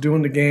Texas, I was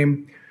doing the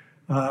game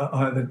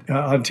on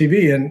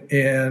TV,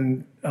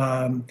 and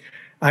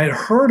I had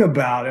heard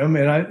about him,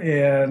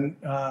 and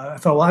I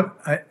thought, well,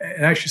 I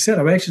actually said,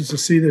 I'm anxious to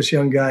see this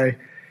young guy.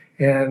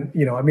 And,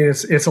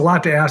 it's a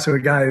lot to ask of a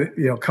guy,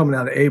 coming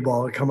out of A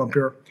ball to come up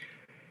here.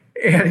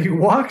 And he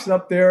walks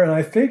up there, and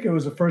I think it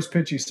was the first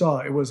pitch he saw.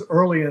 It was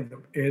early in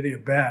the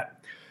at bat.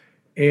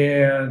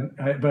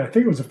 But I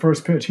think it was the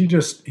first pitch. He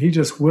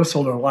just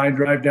whistled a line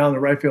drive down the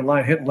right field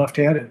line, hitting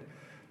left-handed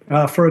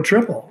for a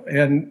triple.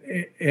 And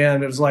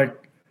it was like,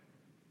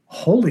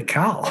 holy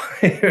cow.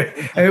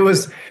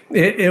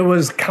 It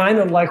was kind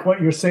of like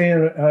what you're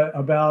saying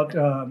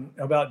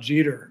about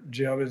Jeter,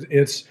 Jim.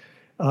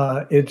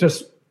 It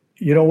just,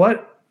 you know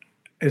what?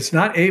 It's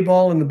not A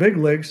ball in the big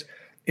leagues.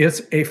 It's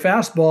a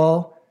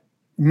fastball,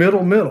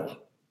 middle.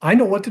 I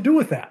know what to do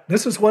with that.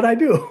 This is what I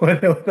do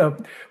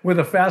with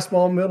a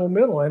fastball,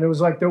 middle. And it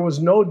was like there was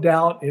no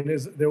doubt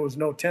there was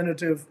no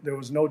tentative, there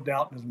was no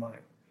doubt in his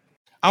mind.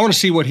 I want to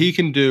see what he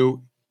can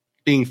do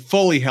being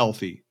fully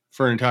healthy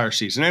for an entire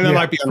season. And that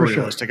might be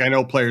unrealistic. Sure. I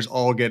know players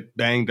all get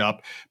banged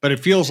up, but it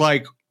feels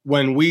like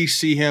when we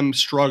see him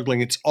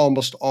struggling, it's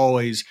almost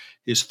always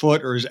his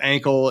foot or his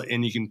ankle,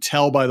 and you can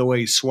tell by the way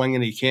he's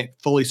swinging, he can't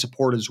fully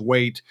support his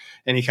weight,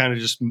 and he kind of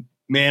just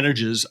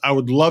manages. I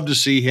would love to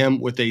see him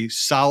with a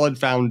solid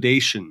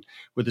foundation,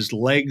 with his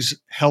legs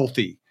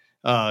healthy,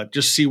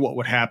 just see what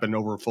would happen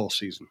over a full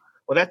season.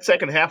 Well, that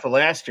second half of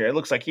last year, it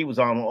looks like he was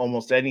on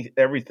almost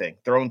everything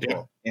thrown to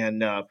him.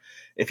 And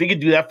if he could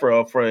do that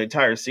for an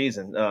entire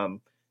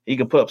season, he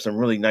could put up some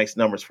really nice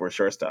numbers for a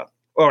shortstop.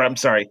 Or, I'm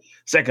sorry,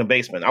 second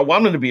baseman. I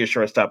want him to be a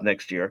shortstop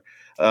next year,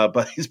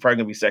 but he's probably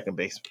going to be second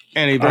baseman.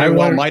 And he very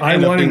well might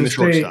end up being the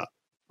shortstop.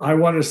 I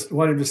want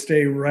him to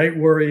stay right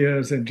where he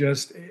is and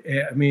just –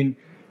 I mean,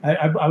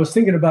 I was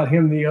thinking about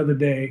him the other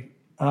day.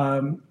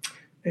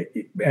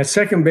 At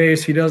second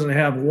base, he doesn't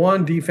have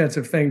one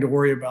defensive thing to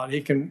worry about.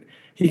 He can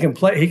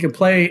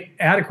play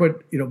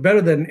adequate,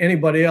 better than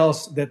anybody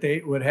else that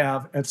they would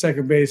have at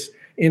second base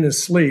in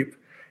his sleep.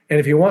 And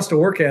if he wants to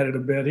work at it a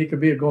bit, he could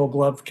be a Gold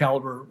Glove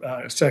caliber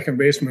second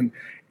baseman,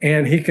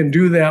 and he can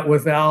do that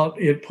without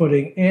it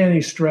putting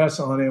any stress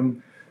on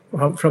him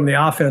from the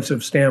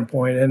offensive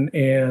standpoint.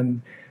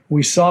 And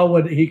we saw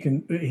what he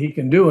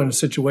can do in a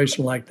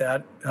situation like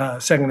that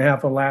second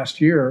half of last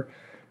year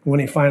when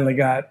he finally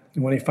got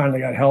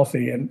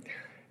healthy. And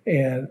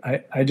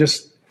I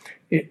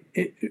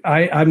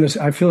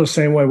feel the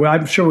same way. Well,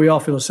 I'm sure we all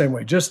feel the same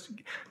way. Just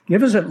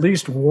give us at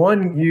least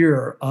 1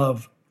 year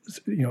of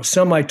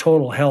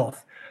semi-total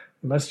health.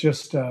 Let's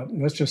just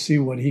see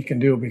what he can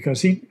do,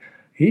 because he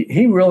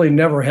really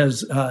never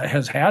has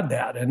had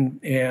that,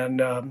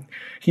 and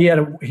he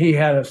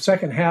had a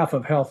second half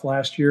of health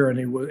last year, and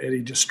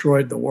he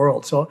destroyed the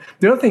world. So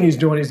the other thing he's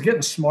doing, he's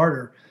getting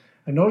smarter.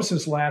 I noticed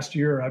this last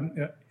year.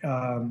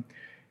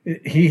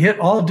 He hit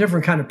all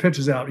different kind of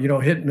pitches out.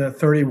 Hitting the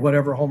 30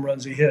 whatever home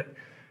runs he hit.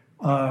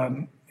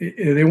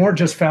 They weren't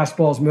just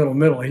fastballs,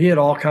 middle. He hit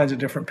all kinds of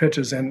different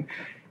pitches, and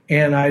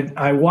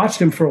I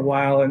watched him for a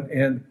while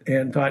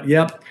and thought,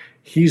 yep,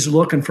 he's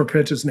looking for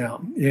pitches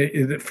now.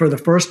 For the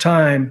first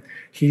time,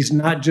 he's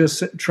not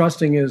just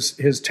trusting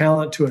his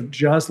talent to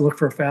look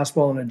for a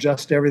fastball and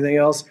adjust to everything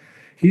else.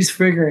 He's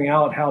figuring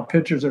out how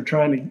pitchers are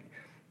trying to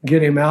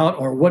get him out,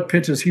 or what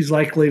pitches he's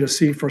likely to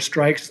see for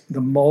strikes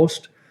the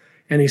most,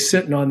 and he's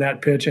sitting on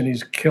that pitch and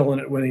he's killing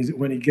it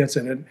when he gets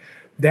it. And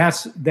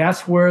that's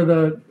where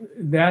the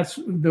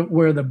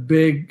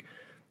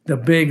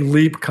big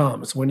leap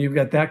comes, when you've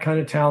got that kind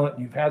of talent,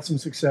 and you've had some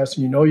success,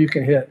 and you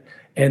can hit,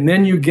 and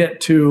then you get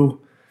to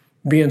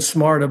being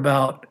smart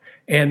about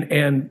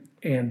and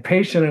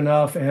patient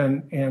enough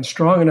and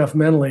strong enough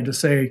mentally to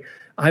say,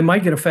 I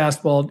might get a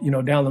fastball,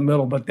 down the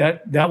middle, but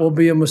that will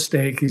be a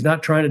mistake. He's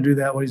not trying to do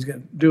that. What he's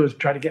going to do is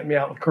try to get me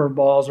out with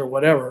curveballs or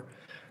whatever.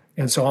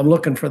 And so I'm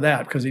looking for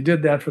that, because he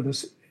did that for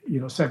this,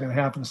 second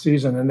half of the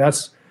season, and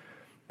that's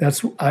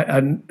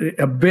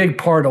a big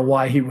part of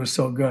why he was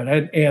so good.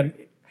 And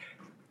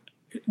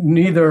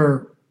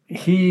neither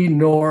he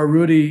nor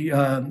Rudy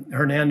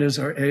Hernandez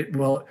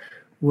will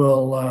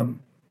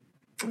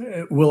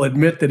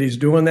admit that he's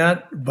doing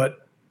that,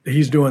 but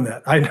he's doing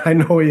that. I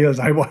know he is.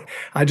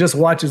 I just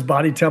watch his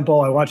body tempo.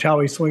 I watch how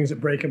he swings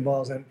at breaking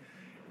balls,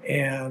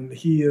 and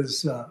he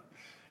is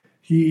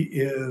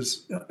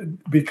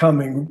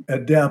becoming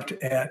adept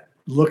at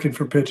looking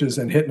for pitches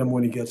and hitting them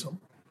when he gets them.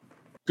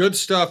 Good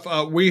stuff.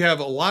 We have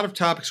a lot of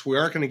topics we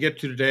aren't going to get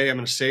to today. I'm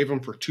going to save them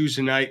for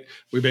Tuesday night.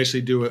 We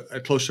basically do a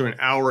close to an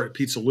hour at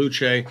Pizza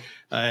Luce,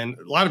 and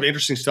a lot of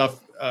interesting stuff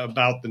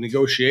about the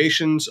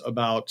negotiations,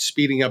 about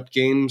speeding up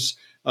games,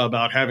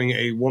 about having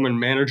a woman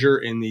manager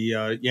in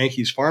the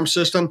Yankees farm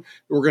system.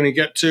 We're going to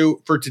get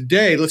to for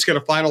today. Let's get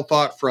a final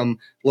thought from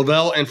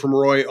Lavelle and from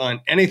Roy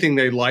on anything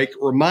they like.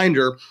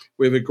 Reminder,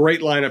 we have a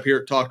great lineup here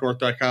at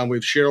TalkNorth.com. We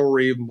have Cheryl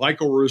Reeve,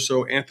 Michael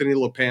Russo, Anthony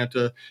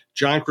LaPanta,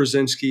 John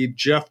Krasinski,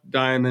 Jeff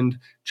Diamond,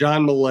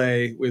 John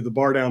Millay. We have the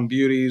Bar Down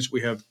Beauties.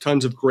 We have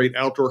tons of great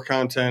outdoor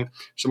content,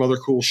 some other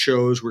cool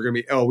shows. We're going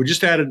to be, we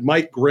just added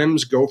Mike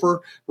Grimm's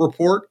Gopher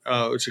Report.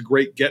 It's a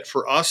great get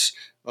for us.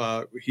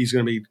 He's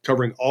going to be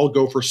covering all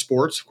Gopher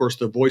sports. Of course,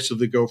 the voice of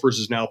the Gophers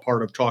is now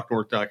part of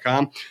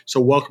TalkNorth.com.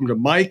 So welcome to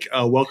Mike.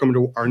 Welcome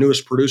to our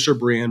newest producer,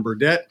 Brianne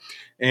Burdett.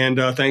 And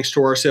thanks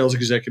to our sales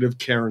executive,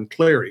 Karen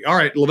Clary. All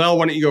right, Lavelle,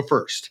 why don't you go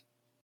first?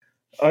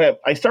 Okay,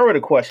 I start with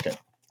a question.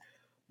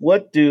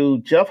 What do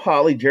Jeff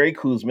Hawley, Jerry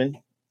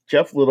Koosman,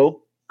 Jeff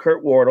Little,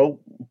 Kurt Wardle,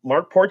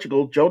 Mark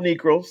Portugal, Joe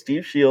Niekro,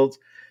 Steve Shields,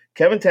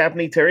 Kevin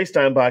Tapney, Terry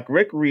Steinbach,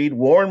 Rick Reed,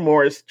 Warren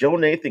Morris, Joe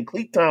Nathan,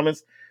 Cleet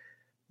Thomas,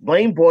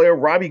 Blaine Boyer,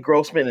 Robbie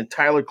Grossman, and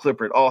Tyler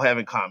Clippard all have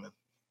in common?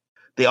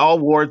 They all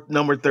wore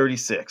number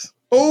 36.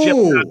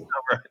 Oh,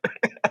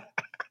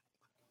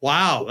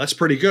 wow, that's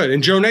pretty good.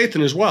 And Joe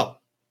Nathan as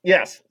well.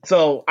 Yes.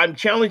 So I'm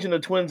challenging the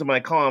Twins in my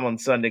column on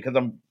Sunday, because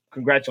I'm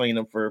congratulating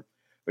them for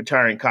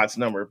retiring Kaat's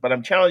number, but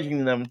I'm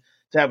challenging them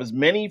to have as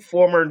many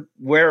former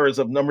wearers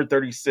of number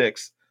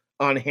 36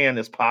 on hand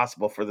as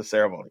possible for the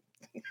ceremony.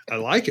 I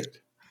like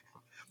it.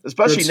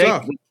 Especially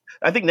Nathan.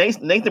 I think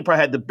Nathan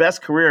probably had the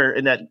best career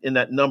in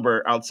that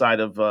number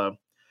outside of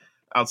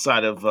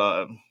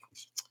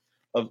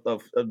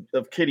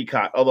Kitty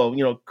Kaat. Although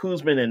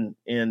Koosman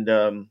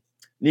and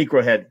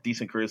Niekro had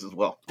decent careers as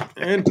well.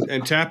 And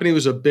Tapney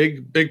was a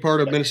big part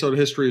of Minnesota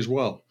history as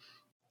well.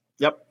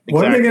 Yep. Exactly.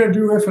 What are they going to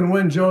do if and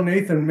when Joe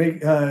Nathan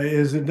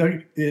is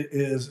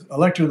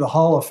elected to the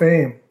Hall of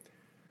Fame?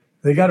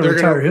 They got to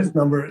retire his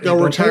number.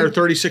 They'll retire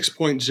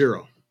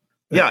 36.0.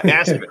 Yeah,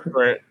 asterisk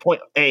for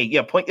point A.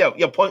 Yeah, point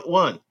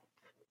 1.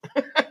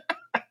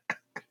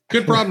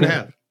 Good problem to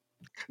have.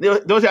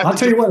 I'll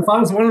tell you what, if I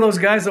was one of those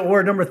guys that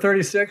wore number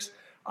 36,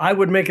 I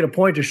would make it a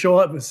point to show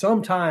up at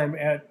some time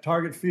at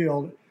Target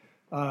Field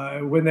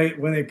when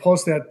they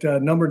post that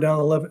number down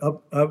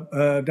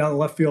the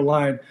left field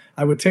line.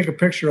 I would take a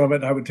picture of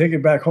it. I would take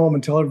it back home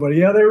and tell everybody,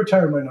 yeah, they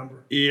retired my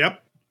number.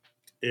 Yep.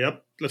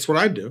 That's what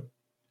I'd do.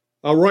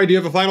 Roy, do you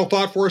have a final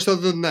thought for us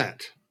other than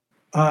that?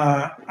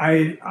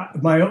 My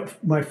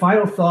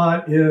final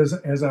thought is,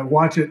 as I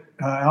watch it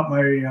out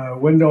my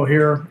window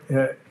here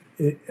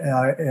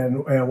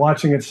and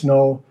watching it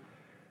snow,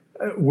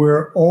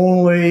 we're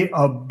only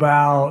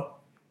about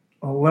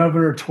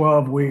 11 or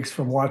 12 weeks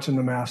from watching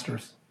the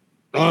Masters.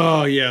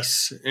 Oh,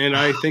 yes. And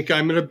I think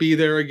I'm going to be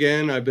there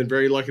again. I've been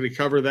very lucky to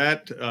cover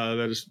that.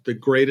 That is the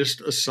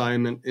greatest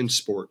assignment in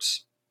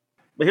sports.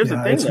 But here's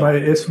the thing,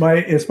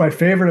 it's my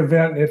favorite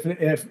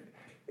event.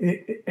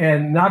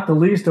 And not the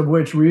least of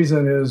which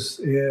reason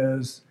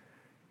is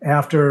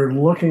after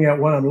looking at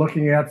what I'm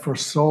looking at for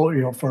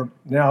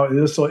now,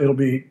 it'll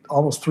be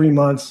almost 3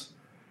 months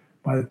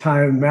by the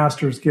time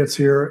Masters gets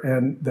here,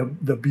 and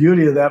the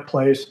beauty of that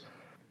place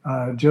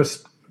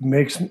just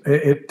makes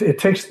it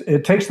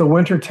takes the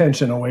winter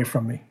tension away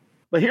from me.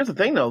 But here's the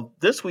thing, though.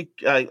 This week,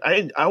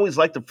 I always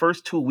like the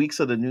first 2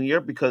 weeks of the new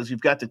year because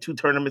you've got the 2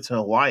 tournaments in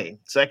Hawaii.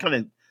 So that kind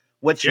of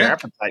what's your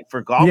appetite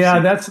for golf? Yeah,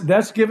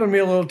 that's given me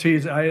a little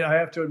tease. I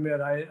have to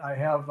admit, I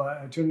have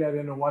tuned that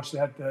in and watched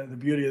that the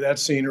beauty of that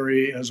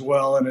scenery as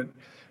well.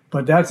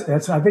 But that's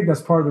I think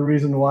that's part of the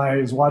reason why I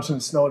was watching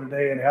it snow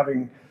today and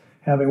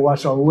having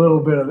watched a little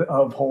bit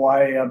of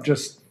Hawaii. I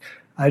just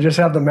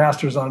have the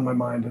Masters on my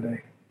mind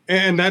today.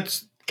 And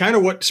that's kind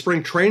of what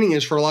spring training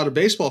is for a lot of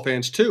baseball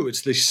fans too.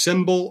 It's the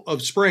symbol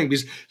of spring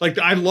because, like,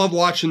 I love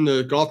watching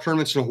the golf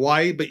tournaments in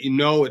Hawaii, but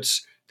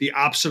it's the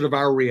opposite of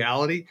our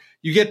reality.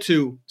 You get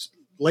to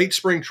late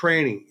spring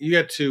training, you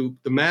get to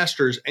the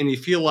Masters, and you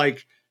feel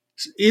like,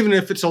 even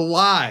if it's a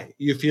lie,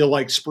 you feel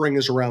like spring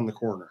is around the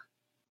corner.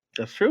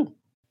 That's true.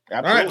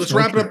 Absolutely. All right, let's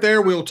wrap it up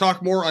there. We will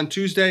talk more on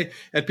Tuesday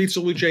at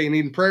Pizza Luce in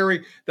Eden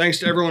Prairie. Thanks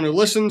to everyone who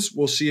listens.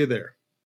 We'll see you there.